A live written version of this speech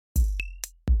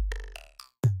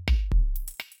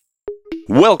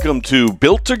Welcome to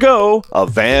Built to Go, a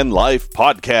van life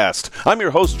podcast. I'm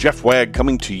your host, Jeff Wagg,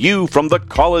 coming to you from the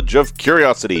College of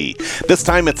Curiosity. This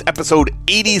time it's episode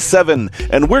 87,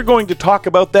 and we're going to talk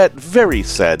about that very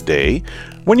sad day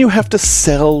when you have to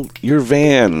sell your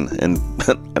van. And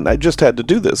I just had to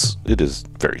do this. It is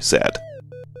very sad.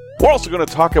 We're also going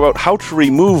to talk about how to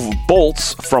remove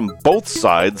bolts from both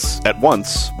sides at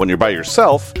once when you're by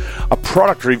yourself, a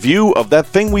product review of that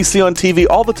thing we see on TV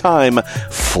all the time,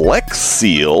 Flex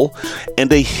Seal,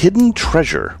 and a hidden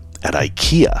treasure at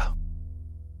IKEA.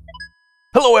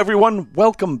 Hello everyone,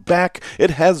 welcome back.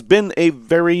 It has been a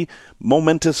very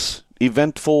momentous,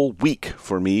 eventful week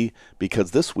for me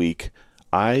because this week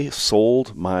I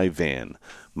sold my van,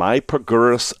 my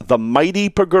Pagurus, the mighty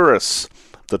Pagurus.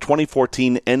 The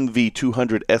 2014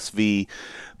 NV200 SV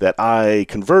that I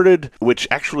converted, which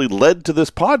actually led to this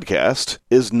podcast,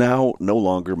 is now no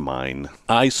longer mine.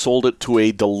 I sold it to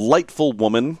a delightful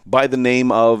woman by the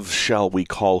name of, shall we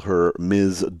call her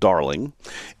Ms. Darling,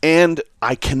 and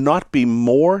I cannot be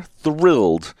more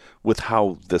thrilled with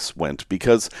how this went,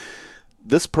 because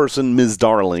this person, Ms.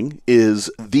 Darling,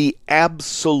 is the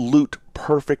absolute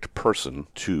perfect person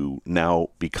to now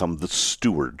become the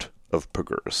steward of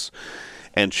Pagurus.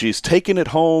 And she's taken it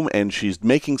home, and she's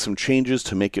making some changes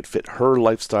to make it fit her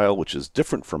lifestyle, which is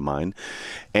different from mine.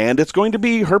 And it's going to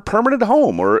be her permanent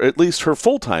home, or at least her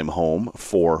full-time home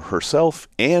for herself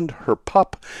and her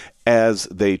pup as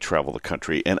they travel the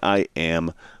country. And I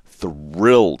am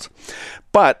thrilled.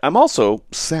 But I'm also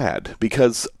sad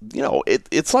because,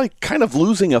 it's like kind of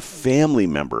losing a family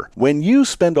member. When you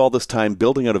spend all this time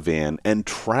building out a van and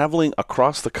traveling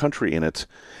across the country in it,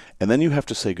 and then you have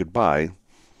to say goodbye,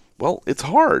 well, it's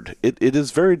hard. It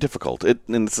is very difficult. And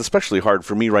it's especially hard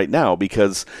for me right now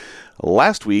because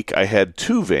last week I had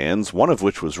two vans, one of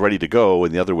which was ready to go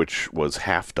and the other which was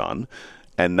half done.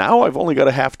 And now I've only got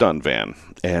a half done van.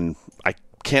 And I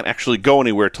can't actually go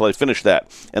anywhere till I finish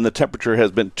that. And the temperature has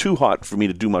been too hot for me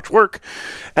to do much work.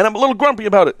 And I'm a little grumpy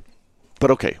about it. But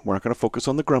okay, we're not going to focus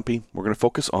on the grumpy. We're going to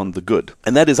focus on the good.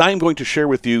 And that is I am going to share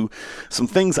with you some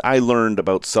things I learned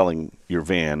about selling your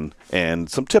van and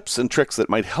some tips and tricks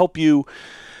that might help you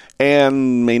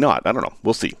and may not. I don't know.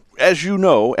 We'll see. As you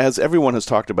know, as everyone has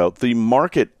talked about, the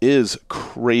market is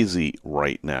crazy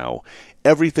right now.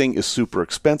 Everything is super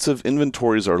expensive.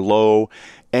 Inventories are low.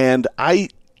 And I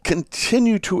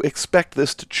continue to expect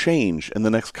this to change in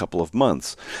the next couple of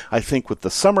months. I think with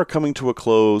the summer coming to a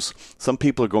close, some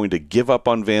people are going to give up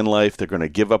on van life, they're going to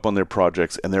give up on their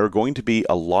projects, and there are going to be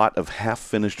a lot of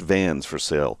half-finished vans for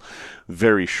sale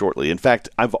very shortly. In fact,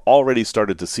 I've already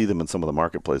started to see them in some of the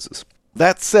marketplaces.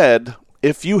 That said,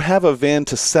 if you have a van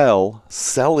to sell,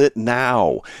 sell it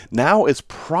now. Now is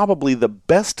probably the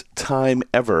best time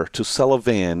ever to sell a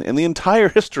van in the entire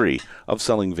history of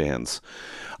selling vans.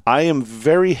 I am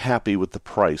very happy with the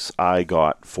price I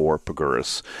got for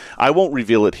Pagurus. I won't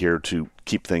reveal it here to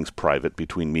keep things private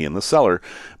between me and the seller,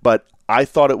 but I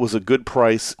thought it was a good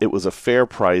price. It was a fair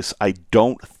price. I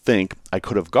don't think I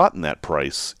could have gotten that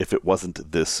price if it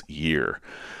wasn't this year.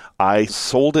 I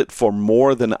sold it for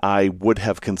more than I would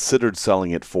have considered selling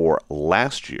it for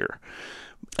last year.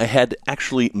 I had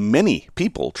actually many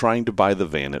people trying to buy the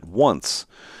van at once.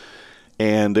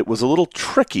 And it was a little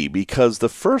tricky because the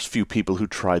first few people who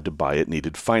tried to buy it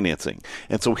needed financing.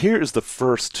 And so here is the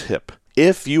first tip.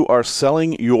 If you are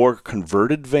selling your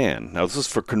converted van, now this is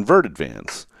for converted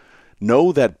vans,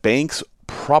 know that banks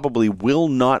probably will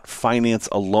not finance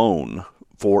a loan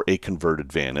for a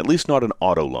converted van, at least not an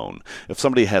auto loan. If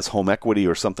somebody has home equity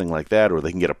or something like that, or they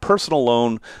can get a personal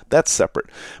loan, that's separate.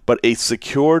 But a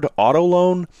secured auto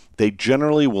loan, they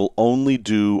generally will only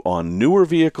do on newer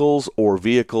vehicles or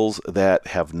vehicles that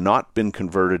have not been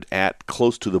converted at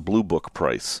close to the Blue Book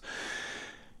price.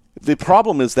 The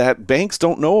problem is that banks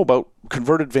don't know about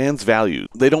converted vans' value.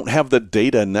 They don't have the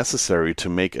data necessary to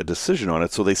make a decision on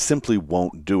it, so they simply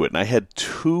won't do it. And I had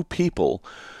two people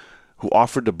who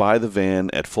offered to buy the van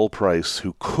at full price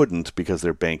who couldn't because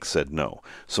their bank said no.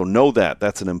 So know that.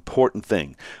 That's an important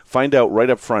thing. Find out right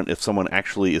up front if someone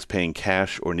actually is paying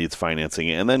cash or needs financing,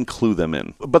 and then clue them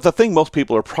in. But the thing most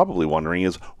people are probably wondering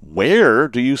is, where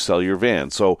do you sell your van?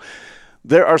 So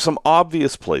there are some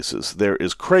obvious places. There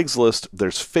is Craigslist,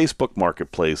 there's Facebook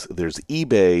Marketplace, there's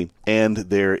eBay, and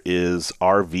there is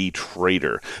RV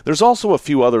Trader. There's also a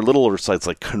few other littler sites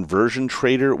like Conversion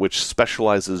Trader, which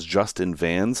specializes just in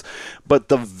vans. But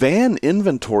the van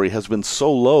inventory has been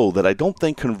so low that I don't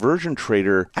think Conversion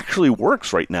Trader actually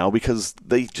works right now because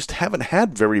they just haven't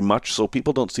had very much, so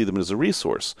people don't see them as a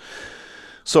resource.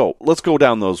 So let's go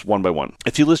down those one by one.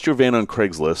 If you list your van on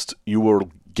Craigslist, you will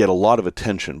get a lot of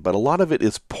attention, but a lot of it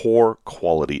is poor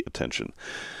quality attention.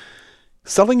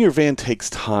 Selling your van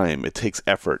takes time, it takes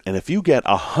effort, and if you get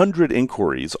 100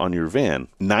 inquiries on your van,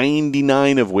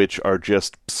 99 of which are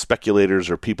just speculators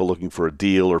or people looking for a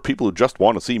deal or people who just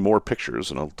want to see more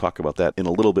pictures, and I'll talk about that in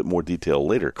a little bit more detail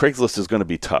later, Craigslist is going to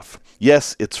be tough.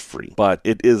 Yes, it's free, but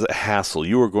it is a hassle.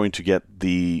 You are going to get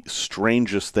the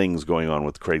strangest things going on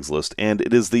with Craigslist, and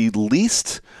it is the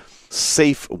least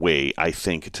safe way, I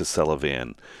think, to sell a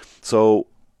van. So,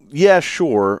 yeah,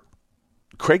 sure,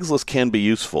 Craigslist can be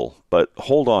useful, but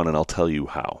hold on and I'll tell you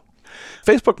how.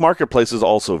 Facebook Marketplace is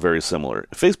also very similar.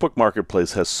 Facebook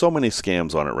Marketplace has so many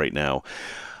scams on it right now.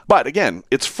 But again,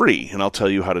 it's free, and I'll tell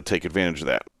you how to take advantage of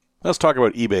that. Let's talk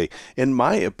about eBay. In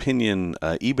my opinion,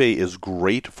 eBay is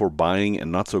great for buying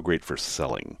and not so great for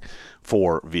selling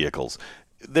for vehicles.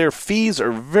 Their fees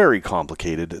are very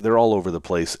complicated. They're all over the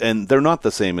place, and they're not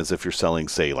the same as if you're selling,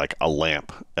 say, like a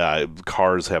lamp.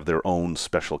 Cars have their own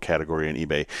special category on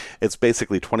eBay. It's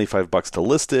basically $25 to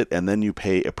list it, and then you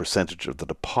pay a percentage of the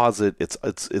deposit.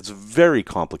 It's very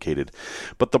complicated.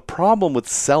 But the problem with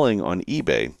selling on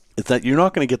eBay is that you're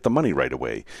not going to get the money right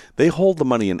away. They hold the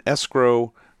money in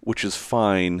escrow, which is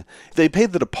fine. They pay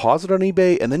the deposit on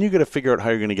eBay, and then you got to figure out how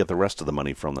you're going to get the rest of the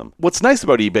money from them. What's nice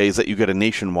about eBay is that you get a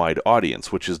nationwide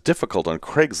audience, which is difficult on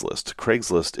Craigslist.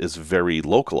 Craigslist is very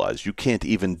localized. You can't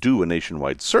even do a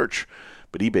nationwide search,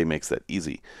 but eBay makes that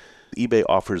easy. eBay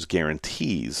offers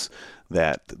guarantees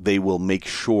that they will make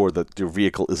sure that your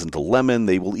vehicle isn't a lemon.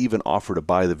 They will even offer to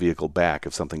buy the vehicle back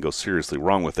if something goes seriously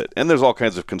wrong with it. And there's all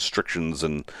kinds of constrictions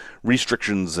and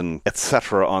restrictions and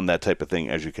etc. on that type of thing,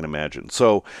 as you can imagine.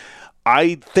 So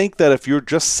I think that if you're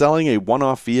just selling a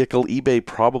one-off vehicle, eBay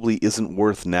probably isn't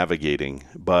worth navigating.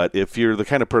 But if you're the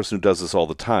kind of person who does this all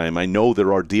the time, I know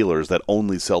there are dealers that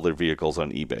only sell their vehicles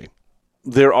on eBay.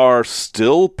 There are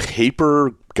still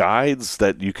paper guides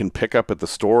that you can pick up at the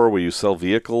store where you sell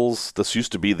vehicles. This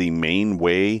used to be the main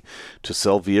way to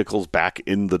sell vehicles back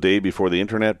in the day before the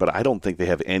internet, but I don't think they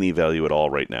have any value at all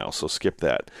right now, so skip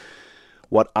that.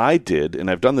 What I did, and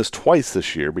I've done this twice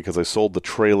this year because I sold the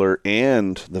trailer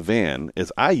and the van,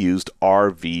 is I used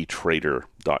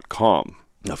RVTrader.com.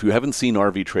 Now, if you haven't seen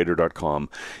RVTrader.com,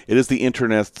 it is the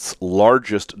internet's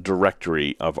largest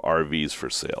directory of RVs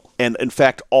for sale. And in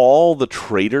fact, all the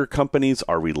trader companies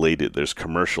are related. There's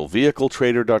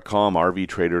commercialvehicletrader.com,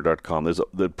 RVTrader.com. There's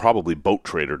probably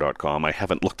boattrader.com. I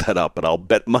haven't looked that up, but I'll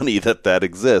bet money that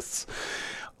exists.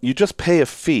 You just pay a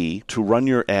fee to run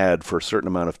your ad for a certain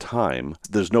amount of time.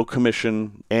 There's no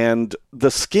commission, and the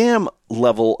scam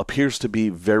level appears to be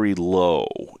very low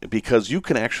because you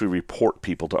can actually report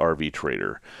people to RV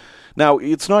Trader. Now,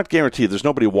 it's not guaranteed. There's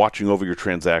nobody watching over your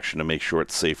transaction to make sure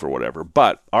it's safe or whatever,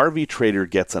 but RV Trader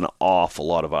gets an awful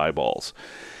lot of eyeballs.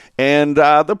 And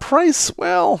the price,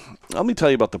 well, let me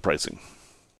tell you about the pricing.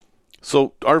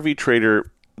 So RV Trader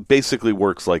basically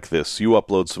works like this. You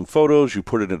upload some photos, you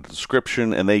put it in a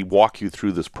description, and they walk you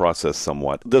through this process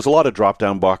somewhat. There's a lot of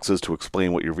drop-down boxes to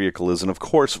explain what your vehicle is, and of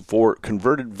course, for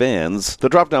converted vans, the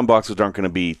drop-down boxes aren't going to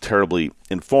be terribly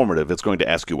informative. It's going to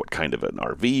ask you what kind of an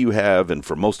RV you have, and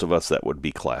for most of us, that would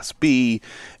be Class B,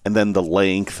 and then the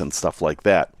length and stuff like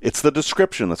that. It's the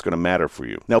description that's going to matter for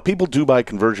you. Now, people do buy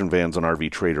conversion vans on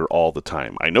RV Trader all the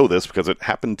time. I know this because it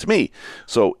happened to me,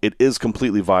 so it is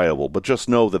completely viable, but just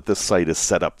know that this site is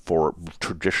set up for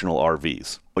traditional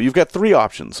RVs. Well, you've got three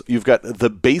options. You've got the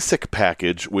basic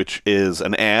package, which is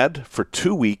an ad for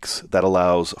 2 weeks that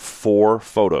allows 4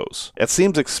 photos. It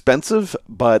seems expensive,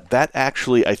 but that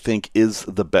actually, I think, is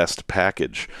the best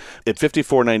package. At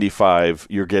 $54.95,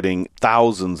 you're getting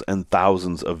thousands and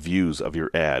thousands of views of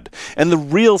your ad. And the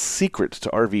real secret to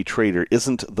RV Trader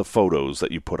isn't the photos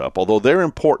that you put up. Although they're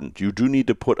important, you do need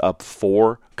to put up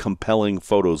 4 compelling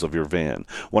photos of your van.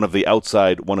 One of the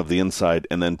outside, one of the inside,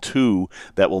 and then 2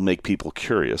 that will make people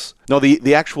curious. No,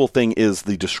 the actual thing is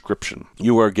the description.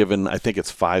 You are given, I think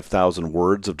it's 5,000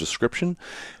 words of description.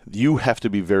 You have to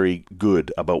be very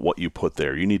good about what you put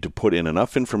there. You need to put in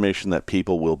enough information that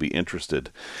people will be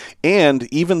interested.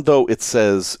 And even though it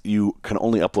says you can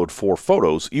only upload 4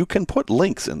 photos, you can put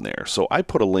links in there. So I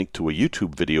put a link to a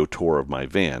YouTube video tour of my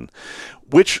van,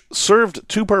 which served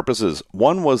 2 purposes.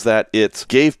 One was that it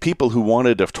gave people who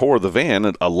wanted to tour the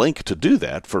van a link to do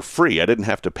that for free. I didn't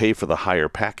have to pay for the higher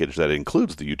package that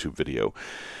includes the YouTube video.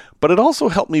 But it also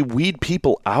helped me weed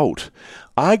people out.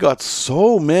 I got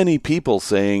so many people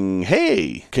saying,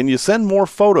 hey, can you send more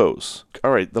photos?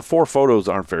 All right, the 4 photos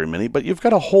aren't very many, but you've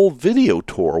got a whole video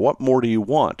tour. What more do you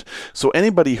want? So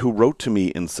anybody who wrote to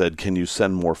me and said, can you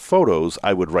send more photos?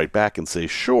 I would write back and say,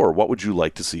 sure, what would you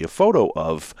like to see a photo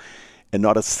of? And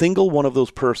not a single one of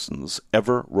those persons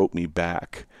ever wrote me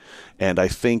back. And I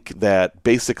think that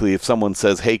basically if someone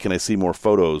says, hey, can I see more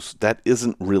photos, that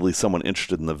isn't really someone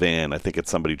interested in the van. I think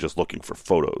it's somebody just looking for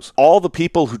photos. All the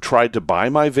people who tried to buy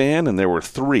my van, and there were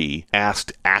 3,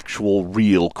 asked actual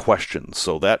real questions.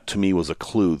 So that to me was a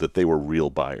clue that they were real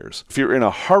buyers. If you're in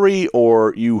a hurry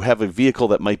or you have a vehicle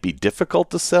that might be difficult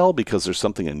to sell because there's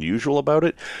something unusual about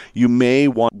it, you may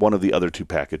want one of the other 2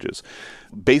 packages.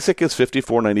 Basic is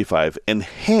 $54.95.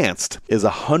 Enhanced is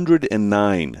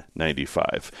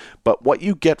 $109.95. But what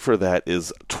you get for that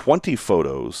is 20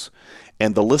 photos,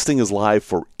 and the listing is live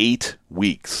for 8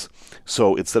 weeks.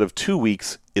 So instead of 2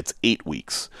 weeks, it's 8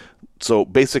 weeks. So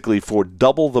basically, for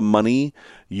double the money,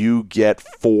 you get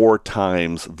 4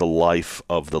 times the life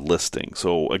of the listing.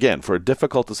 So again, for a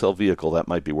difficult to sell vehicle, that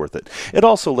might be worth it. It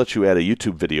also lets you add a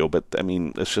YouTube video, but I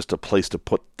mean, it's just a place to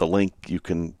put the link. You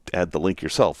can add the link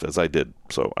yourself, as I did.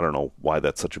 So I don't know why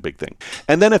that's such a big thing.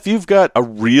 And then if you've got a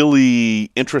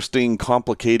really interesting,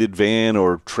 complicated van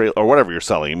or trail or whatever you're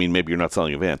selling, I mean, maybe you're not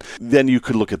selling a van, then you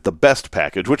could look at the best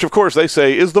package, which of course they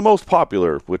say is the most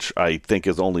popular, which I think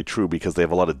is only true because they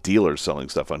have a lot of dealers selling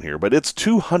stuff on here. But it's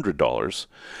 $200.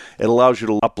 It allows you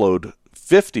to upload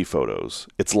 50 photos.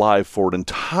 It's live for an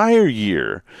entire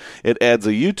year. It adds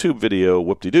a YouTube video,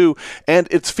 whoop-de-doo, and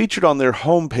it's featured on their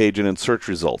homepage and in search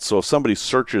results. So if somebody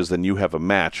searches and you have a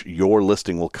match, your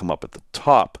listing will come up at the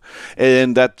top.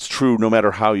 And that's true no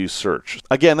matter how you search.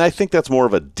 Again, I think that's more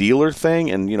of a dealer thing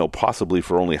and, possibly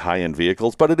for only high-end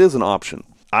vehicles, but it is an option.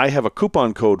 I have a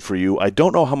coupon code for you. I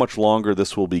don't know how much longer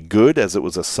this will be good as it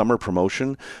was a summer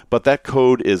promotion, but that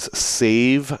code is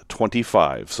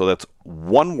SAVE25. So that's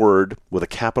one word with a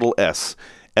capital S,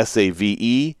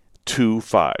 SAVE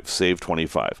 25, save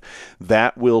 25.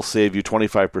 That will save you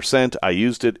 25%. I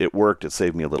used it. It worked. It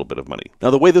saved me a little bit of money. Now,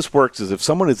 the way this works is if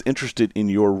someone is interested in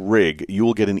your rig, you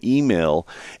will get an email,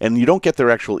 and you don't get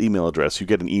their actual email address. You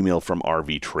get an email from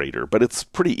RV Trader, but it's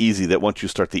pretty easy that once you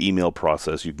start the email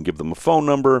process, you can give them a phone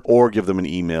number or give them an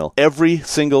email. Every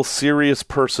single serious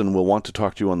person will want to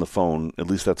talk to you on the phone. At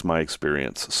least that's my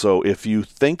experience. So if you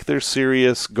think they're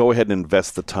serious, go ahead and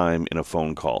invest the time in a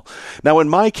phone call. Now, in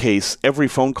my case, every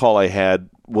phone call I had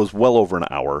was well over an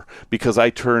hour because I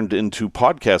turned into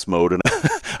podcast mode and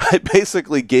I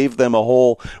basically gave them a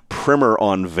whole primer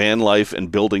on van life and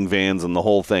building vans and the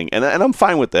whole thing. And I'm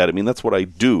fine with that. I mean, that's what I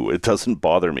do. It doesn't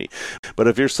bother me. But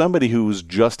if you're somebody who's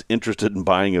just interested in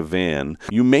buying a van,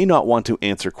 you may not want to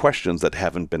answer questions that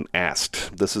haven't been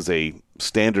asked. This is a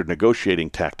standard negotiating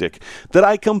tactic that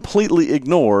I completely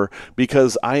ignore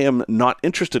because I am not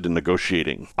interested in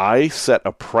negotiating. I set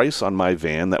a price on my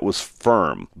van that was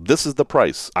firm. This is the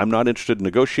price. I'm not interested in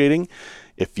negotiating.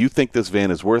 If you think this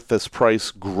van is worth this price,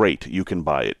 great, you can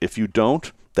buy it. If you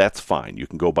don't, that's fine. You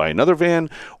can go buy another van,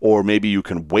 or maybe you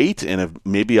can wait, and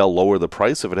maybe I'll lower the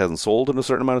price if it hasn't sold in a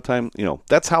certain amount of time.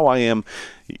 That's how I am.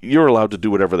 You're allowed to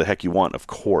do whatever the heck you want, of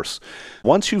course.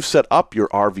 Once you've set up your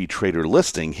RV Trader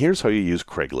listing, here's how you use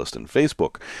Craigslist and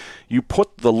Facebook. You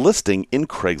put the listing in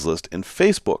Craigslist and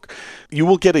Facebook. You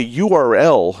will get a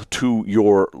URL to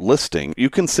your listing. You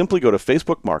can simply go to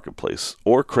Facebook Marketplace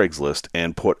or Craigslist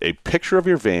and put a picture of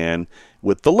your van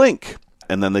with the link.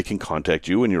 And then they can contact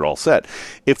you and you're all set.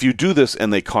 If you do this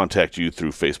and they contact you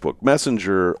through Facebook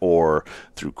Messenger or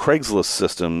through Craigslist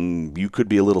system, you could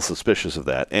be a little suspicious of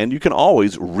that. And you can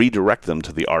always redirect them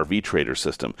to the RV Trader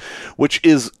system, which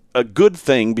is a good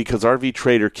thing because RV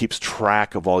Trader keeps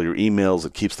track of all your emails.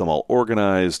 It keeps them all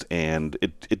organized, and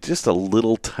it's just a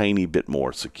little tiny bit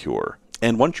more secure.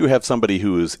 And once you have somebody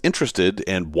who is interested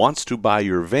and wants to buy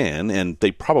your van, and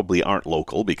they probably aren't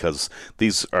local because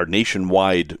these are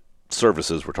nationwide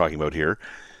services we're talking about here,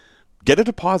 get a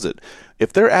deposit.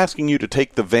 If they're asking you to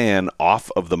take the van off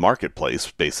of the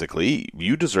marketplace, basically,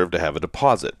 you deserve to have a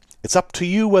deposit. It's up to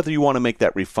you whether you want to make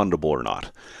that refundable or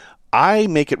not. I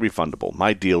make it refundable.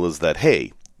 My deal is that,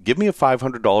 hey, give me a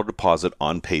 $500 deposit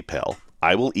on PayPal.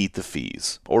 I will eat the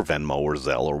fees, or Venmo or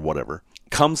Zelle or whatever.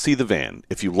 Come see the van.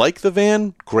 If you like the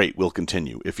van, great, we'll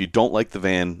continue. If you don't like the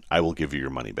van, I will give you your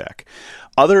money back.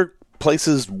 Other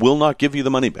places will not give you the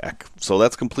money back. So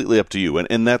that's completely up to you.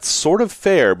 And that's sort of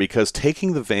fair because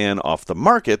taking the van off the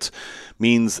market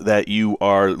means that you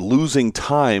are losing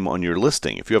time on your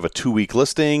listing. If you have a 2-week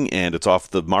listing and it's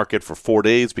off the market for 4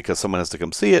 days because someone has to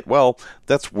come see it, well,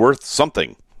 that's worth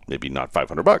something. Maybe not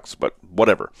 $500, but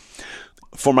whatever.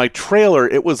 For my trailer,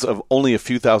 it was of only a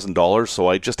few $1,000s, so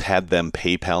I just had them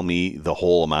PayPal me the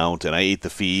whole amount, and I ate the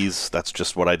fees. That's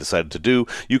just what I decided to do.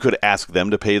 You could ask them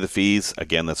to pay the fees.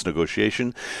 Again, that's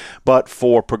negotiation. But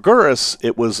for Progrurus,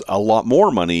 it was a lot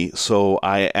more money, so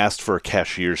I asked for a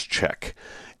cashier's check.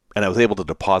 and I was able to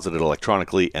deposit it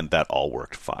electronically, and that all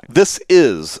worked fine. This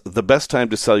is the best time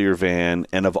to sell your van,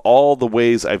 and of all the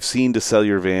ways I've seen to sell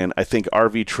your van, I think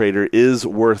RV Trader is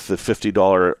worth the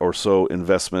 $50 or so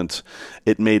investment.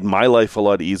 It made my life a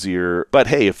lot easier, but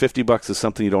hey, if $50 is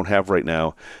something you don't have right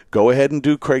now, go ahead and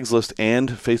do Craigslist and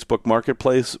Facebook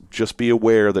Marketplace. Just be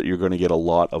aware that you're going to get a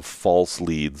lot of false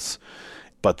leads,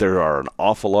 but there are an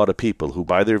awful lot of people who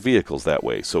buy their vehicles that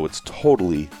way, so it's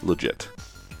totally legit.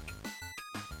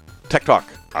 Tech Talk.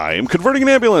 I am converting an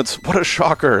ambulance. What a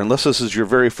shocker. Unless this is your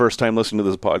very first time listening to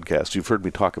this podcast, you've heard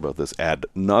me talk about this ad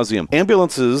nauseum.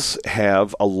 Ambulances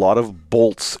have a lot of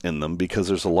bolts in them because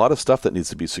there's a lot of stuff that needs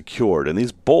to be secured. And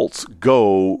these bolts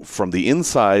go from the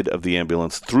inside of the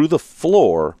ambulance through the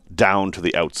floor down to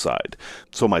the outside.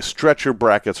 So my stretcher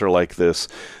brackets are like this.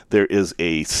 There is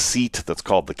a seat that's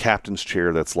called the captain's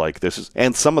chair that's like this.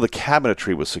 And some of the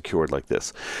cabinetry was secured like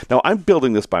this. Now, I'm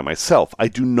building this by myself. I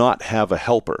do not have a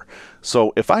helper.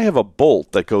 So if I have a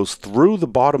bolt that goes through the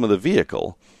bottom of the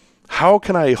vehicle, how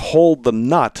can I hold the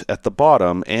nut at the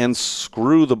bottom and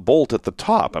screw the bolt at the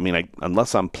top? I mean,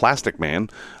 unless I'm Plastic Man,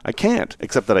 I can't.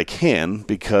 Except that I can,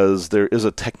 because there is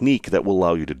a technique that will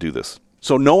allow you to do this.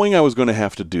 So knowing I was going to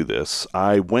have to do this,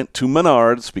 I went to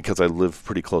Menards, because I live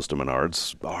pretty close to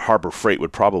Menards. Harbor Freight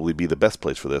would probably be the best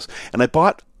place for this. And I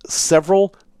bought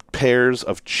several pairs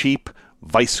of cheap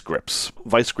Vice Grips.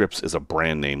 Vice Grips is a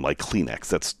brand name like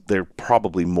Kleenex. They're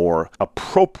probably more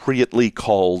appropriately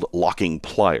called locking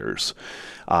pliers.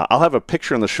 I'll have a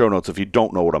picture in the show notes if you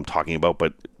don't know what I'm talking about,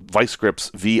 but Vice Grips,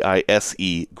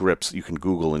 V-I-S-E grips, you can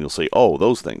Google and you'll say, oh,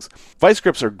 those things. Vice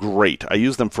Grips are great. I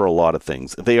use them for a lot of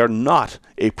things. They are not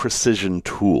a precision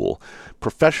tool.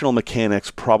 Professional mechanics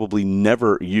probably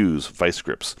never use Vice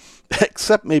Grips,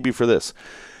 except maybe for this.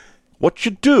 What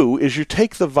you do is you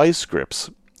take the Vice Grips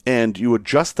and you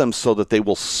adjust them so that they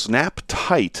will snap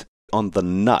tight on the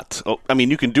nut. Oh, I mean,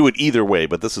 you can do it either way,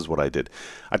 but this is what I did.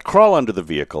 I'd crawl under the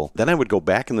vehicle, then I would go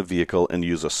back in the vehicle and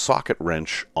use a socket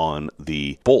wrench on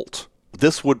the bolt.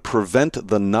 This would prevent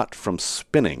the nut from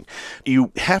spinning.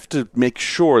 You have to make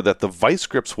sure that the Vice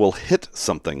Grips will hit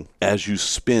something as you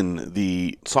spin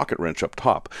the socket wrench up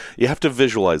top. You have to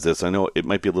visualize this. I know it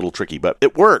might be a little tricky, but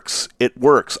it works. It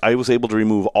works. I was able to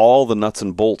remove all the nuts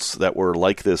and bolts that were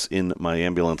like this in my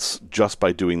ambulance just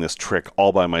by doing this trick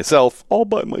all by myself.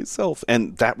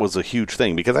 And that was a huge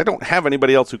thing because I don't have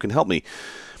anybody else who can help me.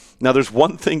 Now, there's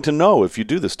one thing to know if you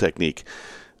do this technique.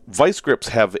 Vice Grips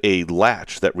have a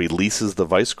latch that releases the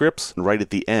Vice Grips right at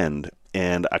the end,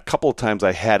 and a couple of times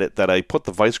I had it that I put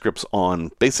the Vice Grips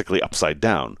on basically upside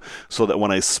down, so that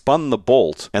when I spun the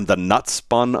bolt and the nut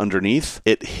spun underneath,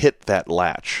 it hit that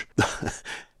latch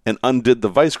and undid the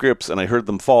Vice Grips, and I heard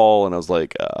them fall, and I was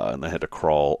like, and I had to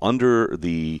crawl under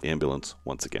the ambulance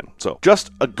once again. So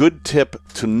just a good tip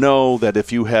to know that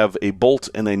if you have a bolt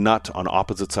and a nut on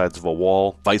opposite sides of a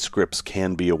wall, Vice Grips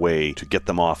can be a way to get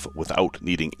them off without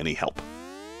needing any help.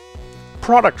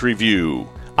 Product review.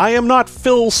 I am not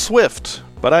Phil Swift,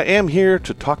 but I am here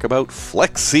to talk about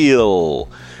Flex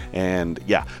Seal. And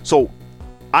yeah, so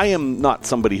I am not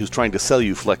somebody who's trying to sell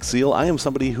you Flex Seal. I am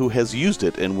somebody who has used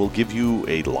it and will give you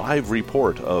a live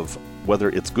report of whether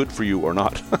it's good for you or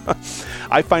not.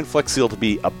 I find Flex Seal to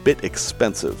be a bit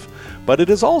expensive, but it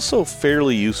is also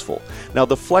fairly useful. Now,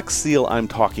 the Flex Seal I'm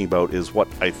talking about is what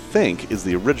I think is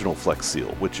the original Flex Seal,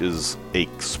 which is a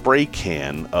spray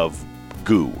can of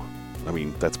goo. I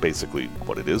mean, that's basically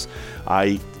what it is.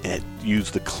 I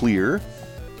use the clear,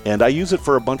 and I use it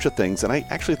for a bunch of things, and I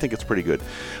actually think it's pretty good.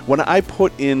 When I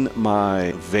put in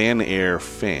my Van Air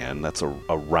fan, that's a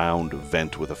round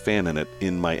vent with a fan in it,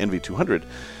 in my NV200,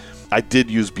 I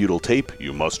did use butyl tape.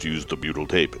 You must use the butyl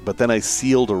tape. But then I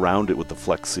sealed around it with the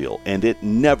Flex Seal, and it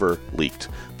never leaked.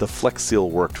 The Flex Seal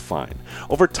worked fine.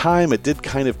 Over time, it did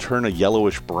kind of turn a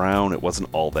yellowish brown. It wasn't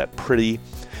all that pretty.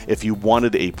 If you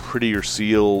wanted a prettier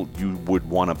seal, you would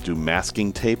want to do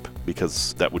masking tape,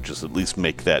 because that would just at least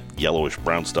make that yellowish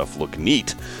brown stuff look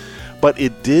neat. But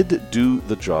it did do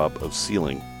the job of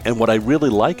sealing. And what I really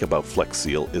like about Flex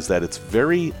Seal is that it's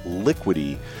very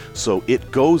liquidy, so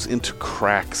it goes into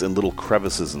cracks and little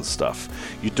crevices and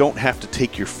stuff. You don't have to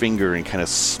take your finger and kind of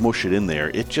smush it in there.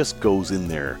 It just goes in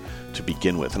there to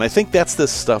begin with. And I think that's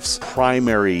this stuff's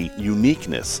primary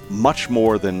uniqueness, much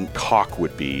more than caulk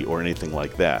would be or anything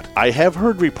like that. I have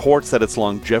heard reports that its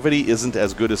longevity isn't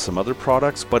as good as some other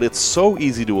products, but it's so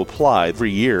easy to apply.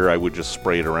 Every year I would just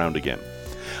spray it around again.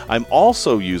 I'm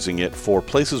also using it for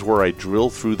places where I drill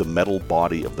through the metal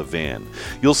body of the van.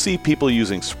 You'll see people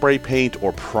using spray paint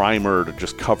or primer to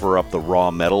just cover up the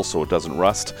raw metal so it doesn't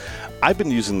rust. I've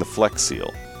been using the Flex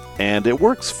Seal. and it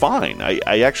works fine.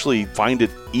 I actually find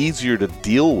it easier to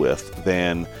deal with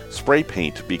than spray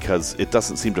paint because it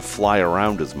doesn't seem to fly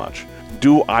around as much.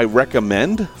 Do I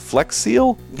recommend Flex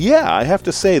Seal? Yeah, I have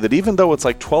to say that even though it's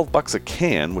like $12 a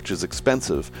can, which is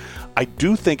expensive, I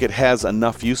do think it has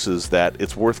enough uses that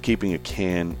it's worth keeping a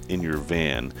can in your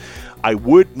van. I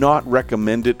would not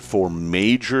recommend it for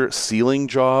major sealing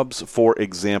jobs. For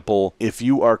example, if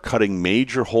you are cutting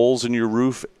major holes in your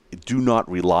roof, do not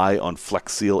rely on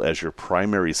Flex Seal as your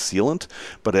primary sealant,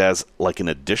 but as like an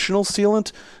additional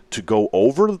sealant to go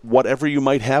over whatever you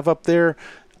might have up there.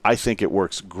 I think it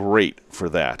works great for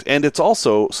that. And it's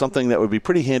also something that would be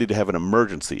pretty handy to have an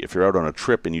emergency. If you're out on a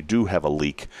trip and you do have a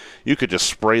leak, you could just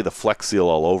spray the Flex Seal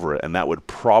all over it, and that would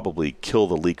probably kill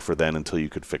the leak for then until you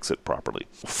could fix it properly.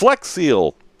 Flex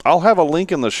Seal, I'll have a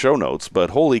link in the show notes, but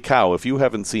holy cow, if you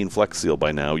haven't seen Flex Seal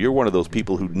by now, you're one of those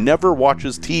people who never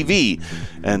watches TV,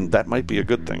 and that might be a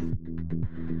good thing.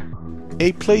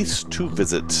 A place to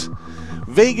visit.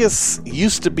 Vegas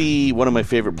used to be one of my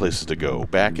favorite places to go.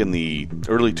 Back in the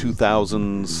early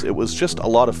 2000s, it was just a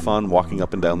lot of fun walking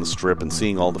up and down the Strip and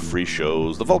seeing all the free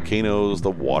shows, the volcanoes,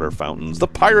 the water fountains, the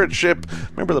pirate ship.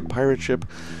 Remember the pirate ship?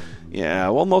 Yeah,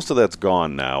 well, most of that's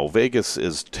gone now. Vegas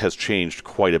has changed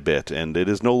quite a bit, and it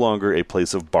is no longer a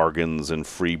place of bargains and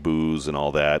free booze and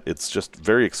all that. It's just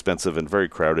very expensive and very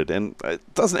crowded, and it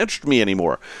doesn't interest me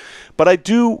anymore. But I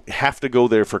do have to go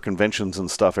there for conventions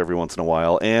and stuff every once in a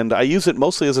while, and I use it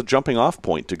mostly as a jumping-off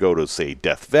point to go to, say,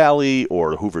 Death Valley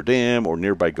or Hoover Dam or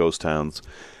nearby ghost towns.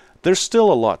 There's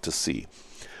still a lot to see.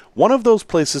 One of those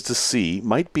places to see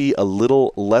might be a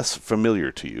little less familiar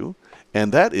to you,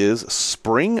 and that is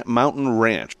Spring Mountain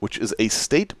Ranch, which is a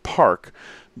state park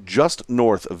just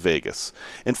north of Vegas.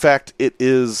 In fact, it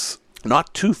is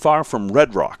not too far from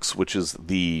Red Rocks, which is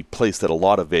the place that a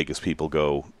lot of Vegas people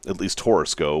go, at least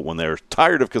tourists go, when they're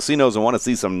tired of casinos and want to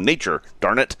see some nature,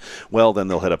 darn it. Well, then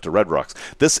they'll head up to Red Rocks.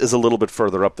 This is a little bit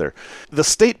further up there. The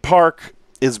state park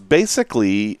is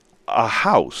basically a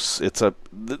house.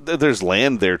 There's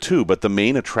land there too, but the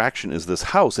main attraction is this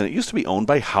house, and it used to be owned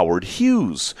by Howard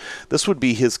Hughes. This would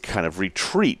be his kind of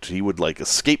retreat. He would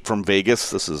escape from Vegas.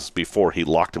 This is before he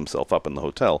locked himself up in the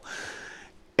hotel.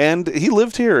 And he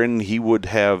lived here, and he would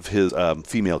have his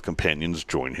female companions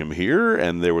join him here,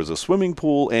 and there was a swimming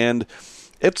pool, and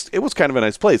it was kind of a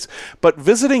nice place. But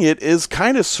visiting it is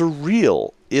kind of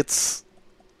surreal. It's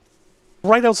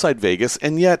right outside Vegas,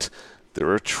 and yet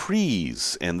there are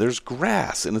trees, and there's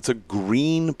grass, and it's a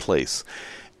green place.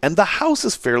 And the house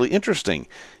is fairly interesting.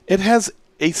 It has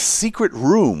a secret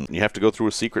room. You have to go through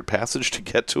a secret passage to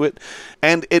get to it.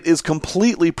 And it is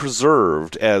completely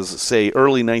preserved as, say,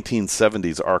 early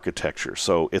 1970s architecture.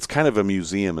 So it's kind of a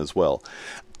museum as well.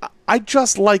 I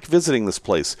just like visiting this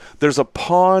place. There's a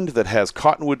pond that has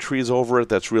cottonwood trees over it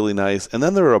that's really nice, and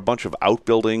then there are a bunch of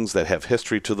outbuildings that have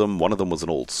history to them. One of them was an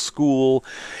old school,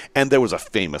 and there was a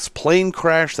famous plane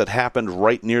crash that happened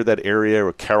right near that area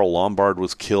where Carol Lombard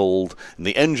was killed, and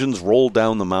the engines rolled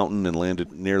down the mountain and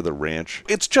landed near the ranch.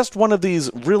 It's just one of these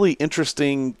really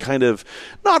interesting, kind of,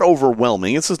 not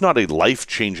overwhelming, this is not a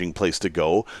life-changing place to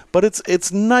go, but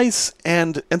it's nice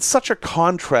and such a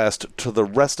contrast to the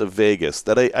rest of Vegas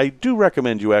that I do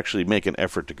recommend you actually make an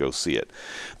effort to go see it.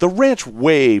 The ranch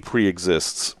way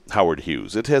pre-exists Howard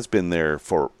Hughes. It has been there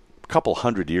for a couple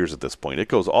hundred years at this point. It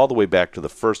goes all the way back to the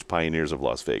first pioneers of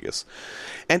Las Vegas.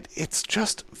 And it's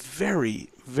just very,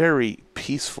 very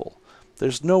peaceful.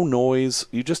 There's no noise.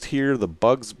 You just hear the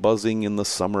bugs buzzing in the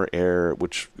summer air,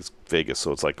 which is Vegas,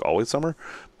 so it's like always summer.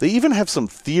 They even have some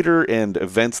theater and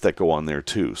events that go on there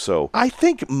too. So I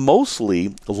think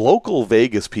mostly local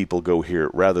Vegas people go here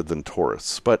rather than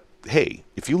tourists. But hey,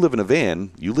 if you live in a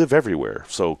van, you live everywhere,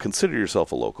 so consider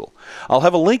yourself a local. I'll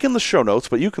have a link in the show notes,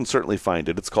 but you can certainly find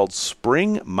it. It's called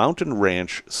Spring Mountain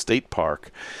Ranch State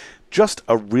Park. Just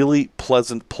a really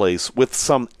pleasant place with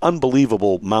some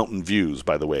unbelievable mountain views,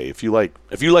 by the way. If you like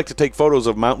to take photos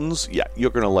of mountains, yeah,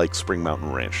 you're going to like Spring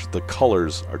Mountain Ranch. The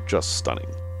colors are just stunning.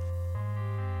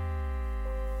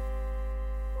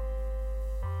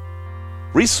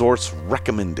 Resource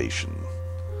recommendation.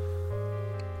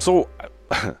 So,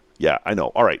 yeah, I know.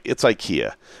 All right, it's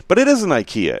IKEA. But it isn't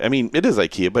IKEA. I mean, it is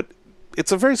IKEA, but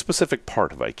it's a very specific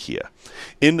part of IKEA.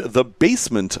 In the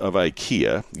basement of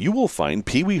IKEA, you will find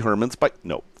Pee Wee Herman's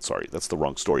No, sorry, that's the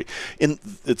wrong story.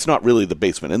 It's not really the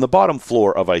basement. In the bottom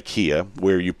floor of IKEA,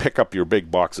 where you pick up your big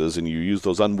boxes and you use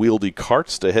those unwieldy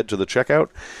carts to head to the checkout,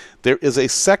 there is a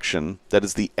section that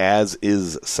is the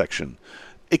as-is section.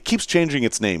 It keeps changing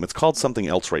its name. It's called something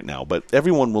else right now, but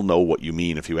everyone will know what you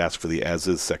mean if you ask for the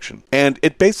as-is section. And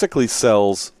it basically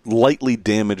sells lightly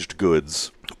damaged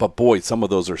goods, But boy, some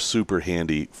of those are super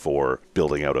handy for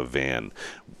building out a van.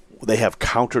 They have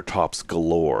countertops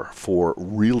galore for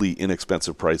really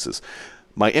inexpensive prices.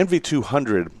 My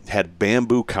NV200 had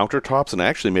bamboo countertops, and I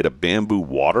actually made a bamboo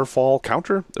waterfall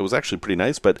counter. It was actually pretty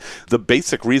nice, but the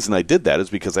basic reason I did that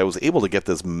is because I was able to get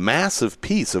this massive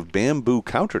piece of bamboo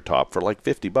countertop for like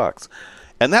 $50.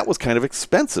 And that was kind of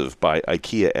expensive by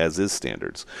IKEA as-is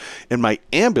standards. In my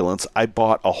ambulance, I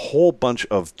bought a whole bunch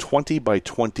of 20 by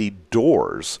 20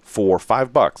 doors for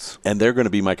 $5, and they're going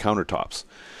to be my countertops.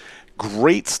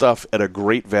 Great stuff at a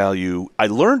great value. I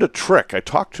learned a trick. I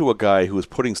talked to a guy who was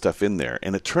putting stuff in there,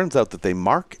 and it turns out that they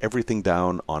mark everything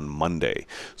down on Monday.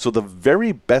 So the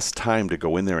very best time to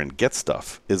go in there and get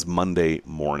stuff is Monday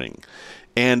morning.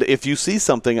 And if you see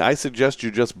something, I suggest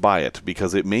you just buy it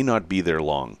because it may not be there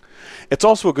long. It's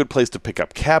also a good place to pick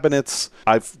up cabinets.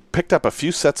 I've picked up a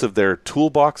few sets of their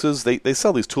toolboxes. They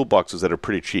sell these toolboxes that are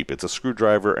pretty cheap. It's a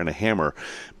screwdriver and a hammer,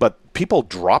 but people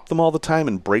drop them all the time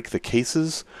and break the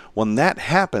cases. When that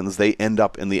happens, they end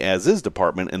up in the as-is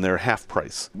department and they're half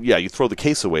price. Yeah, you throw the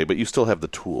case away, but you still have the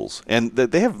tools. And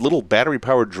they have little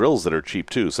battery-powered drills that are cheap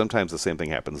too. Sometimes the same thing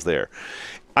happens there.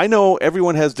 I know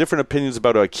everyone has different opinions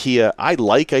about IKEA. I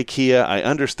like IKEA. I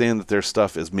understand that their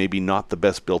stuff is maybe not the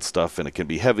best built stuff and it can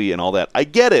be heavy and all that. I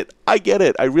get it.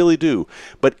 I really do.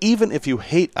 But even if you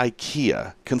hate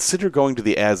IKEA, consider going to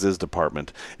the as-is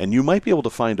department and you might be able to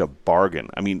find a bargain.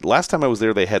 I mean, last time I was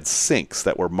there, they had sinks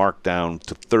that were marked down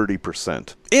to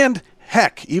 30%. And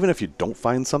heck, even if you don't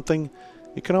find something,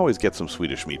 you can always get some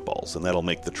Swedish meatballs and that'll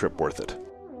make the trip worth it.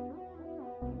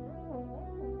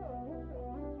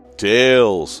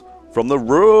 Tales from the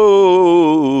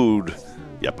Road.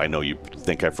 Yep, I know you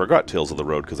think I forgot Tales of the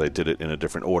Road because I did it in a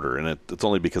different order, and it's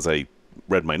only because I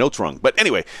read my notes wrong. But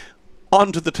anyway,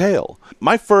 on to the tale.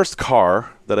 My first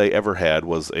car that I ever had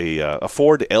was a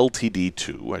Ford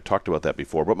LTD2. I talked about that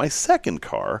before, but my second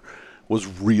car was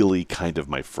really kind of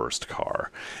my first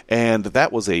car. And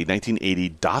that was a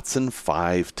 1980 Datsun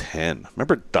 510.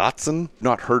 Remember Datsun?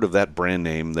 Not heard of that brand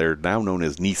name. They're now known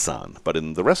as Nissan. But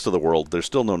in the rest of the world, they're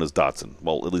still known as Datsun.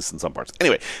 Well, at least in some parts.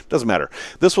 Anyway, doesn't matter.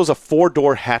 This was a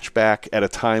 4-door hatchback at a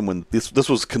time when this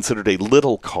was considered a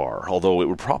little car, although it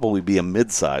would probably be a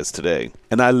midsize today.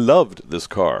 And I loved this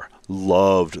car.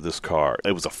 Loved this car.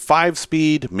 It was a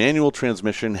 5-speed manual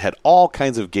transmission, had all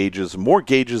kinds of gauges, more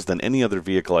gauges than any other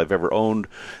vehicle I've ever owned,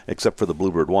 except for the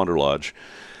Bluebird Wanderlodge.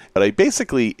 But I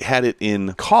basically had it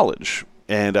in college,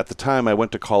 and at the time I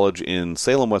went to college in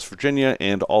Salem, West Virginia,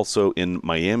 and also in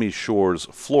Miami Shores,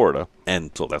 Florida,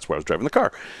 and so that's where I was driving the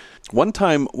car. One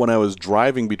time when I was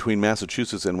driving between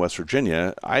Massachusetts and West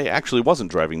Virginia, I actually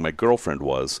wasn't driving, my girlfriend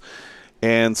was,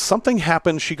 and something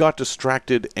happened, she got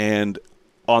distracted, and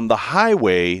on the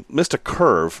highway, missed a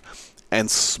curve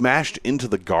and smashed into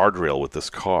the guardrail with this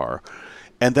car,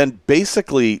 and then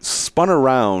basically spun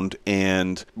around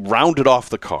and rounded off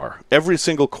the car. Every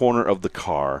single corner of the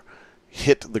car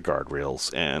hit the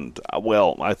guardrails, and,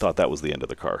 well, I thought that was the end of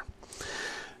the car.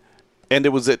 And it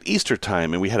was at Easter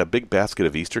time, and we had a big basket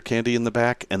of Easter candy in the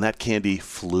back, and that candy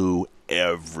flew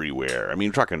everywhere. I mean,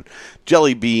 you're talking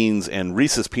jelly beans and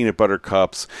Reese's peanut butter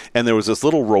cups, and there was this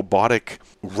little robotic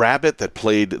rabbit that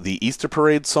played the Easter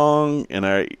parade song, and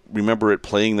I remember it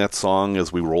playing that song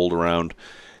as we rolled around.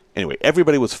 Anyway,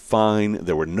 everybody was fine.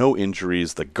 There were no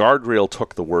injuries. The guardrail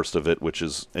took the worst of it, which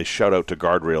is a shout out to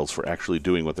guardrails for actually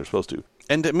doing what they're supposed to.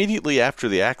 And immediately after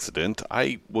the accident,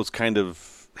 I was kind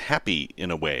of happy in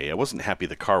a way. I wasn't happy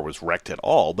the car was wrecked at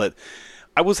all, but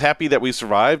I was happy that we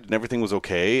survived and everything was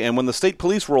okay. And when the state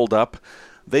police rolled up,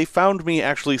 they found me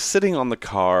actually sitting on the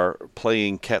car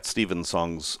playing Cat Stevens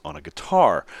songs on a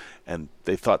guitar. And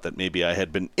they thought that maybe I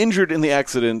had been injured in the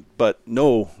accident, but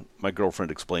no, my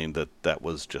girlfriend explained that that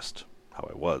was just how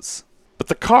I was. But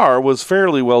the car was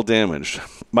fairly well damaged.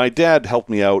 My dad helped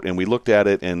me out and we looked at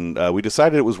it and we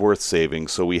decided it was worth saving.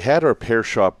 So we had our repair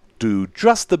shop do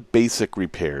just the basic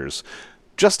repairs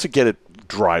just to get it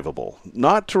drivable,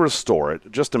 not to restore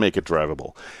it, just to make it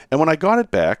drivable. And when I got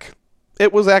it back,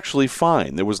 it was actually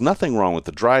fine. There was nothing wrong with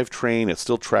the drivetrain. It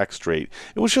still tracked straight.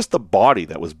 It was just the body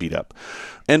that was beat up.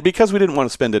 And because we didn't want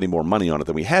to spend any more money on it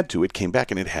than we had to, it came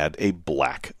back and it had a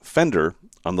black fender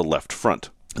on the left front.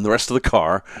 And the rest of the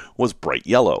car was bright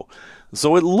yellow.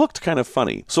 So it looked kind of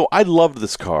funny. So I loved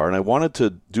this car, and I wanted to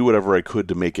do whatever I could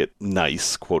to make it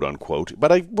nice, quote unquote.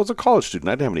 But I was a college student.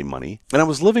 I didn't have any money. And I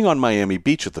was living on Miami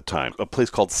Beach at the time, a place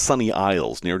called Sunny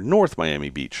Isles near North Miami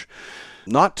Beach.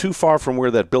 Not too far from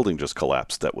where that building just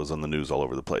collapsed that was on the news all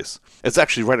over the place. It's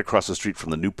actually right across the street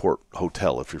from the Newport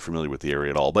Hotel, if you're familiar with the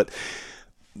area at all. But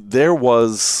there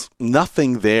was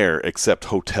nothing there except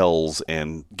hotels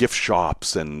and gift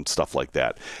shops and stuff like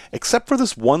that. Except for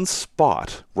this one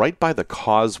spot right by the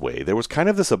causeway. There was kind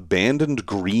of this abandoned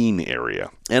green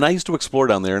area. And I used to explore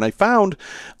down there, and I found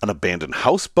an abandoned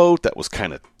houseboat that was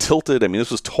kind of tilted. I mean,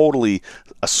 this was totally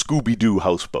a Scooby-Doo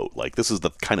houseboat. Like, this is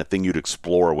the kind of thing you'd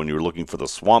explore when you were looking for the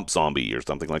swamp zombie or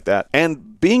something like that.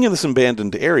 And being in this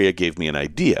abandoned area gave me an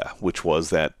idea, which was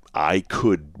that I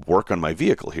could work on my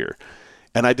vehicle here.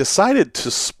 And I decided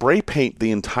to spray paint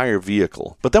the entire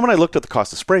vehicle. But then when I looked at the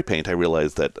cost of spray paint, I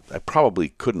realized that I probably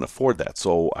couldn't afford that.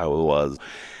 So I was,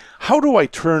 how do I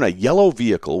turn a yellow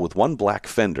vehicle with one black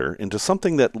fender into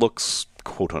something that looks,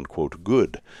 quote unquote,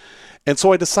 good? And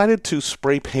so I decided to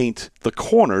spray paint the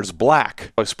corners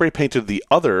black. I spray painted the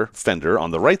other fender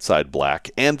on the right side black,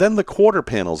 and then the quarter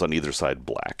panels on either side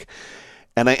black.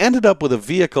 And I ended up with a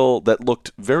vehicle that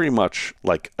looked very much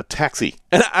like a taxi.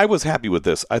 And I was happy with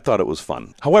this. I thought it was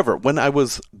fun. However, when I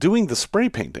was doing the spray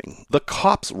painting, the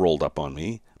cops rolled up on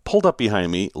me, pulled up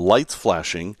behind me, lights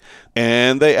flashing,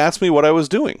 and they asked me what I was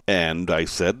doing. And I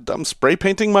said, I'm spray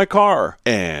painting my car.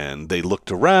 And they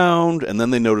looked around, and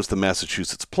then they noticed the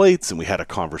Massachusetts plates, and we had a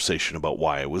conversation about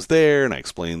why I was there, and I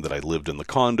explained that I lived in the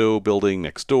condo building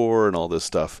next door and all this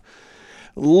stuff.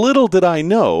 Little did I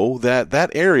know that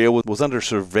that area was under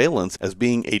surveillance as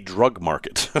being a drug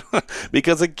market.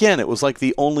 Because again, it was like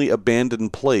the only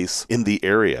abandoned place in the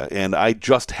area, and I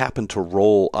just happened to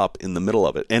roll up in the middle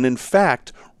of it. And in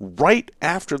fact, right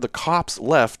after the cops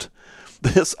left,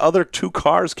 this other two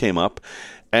cars came up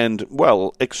and,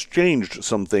 well, exchanged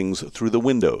some things through the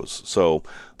windows. So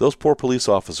those poor police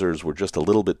officers were just a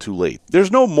little bit too late.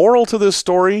 There's no moral to this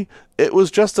story. It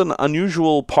was just an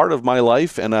unusual part of my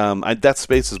life, and that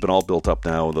space has been all built up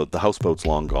now. The houseboat's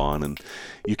long gone, and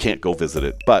you can't go visit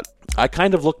it. But I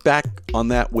kind of look back on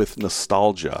that with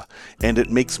nostalgia, and it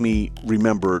makes me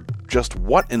remember just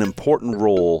what an important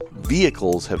role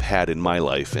vehicles have had in my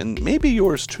life, and maybe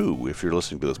yours too, if you're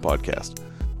listening to this podcast.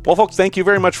 Well, folks, thank you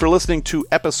very much for listening to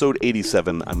episode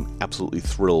 87. I'm absolutely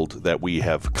thrilled that we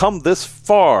have come this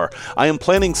far. I am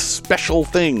planning special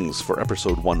things for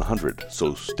episode 100,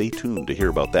 so stay tuned to hear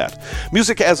about that.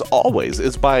 Music, as always,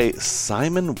 is by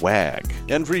Simon Wagg.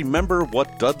 And remember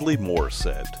what Dudley Moore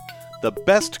said. The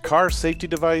best car safety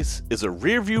device is a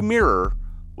rearview mirror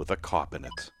with a cop in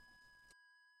it.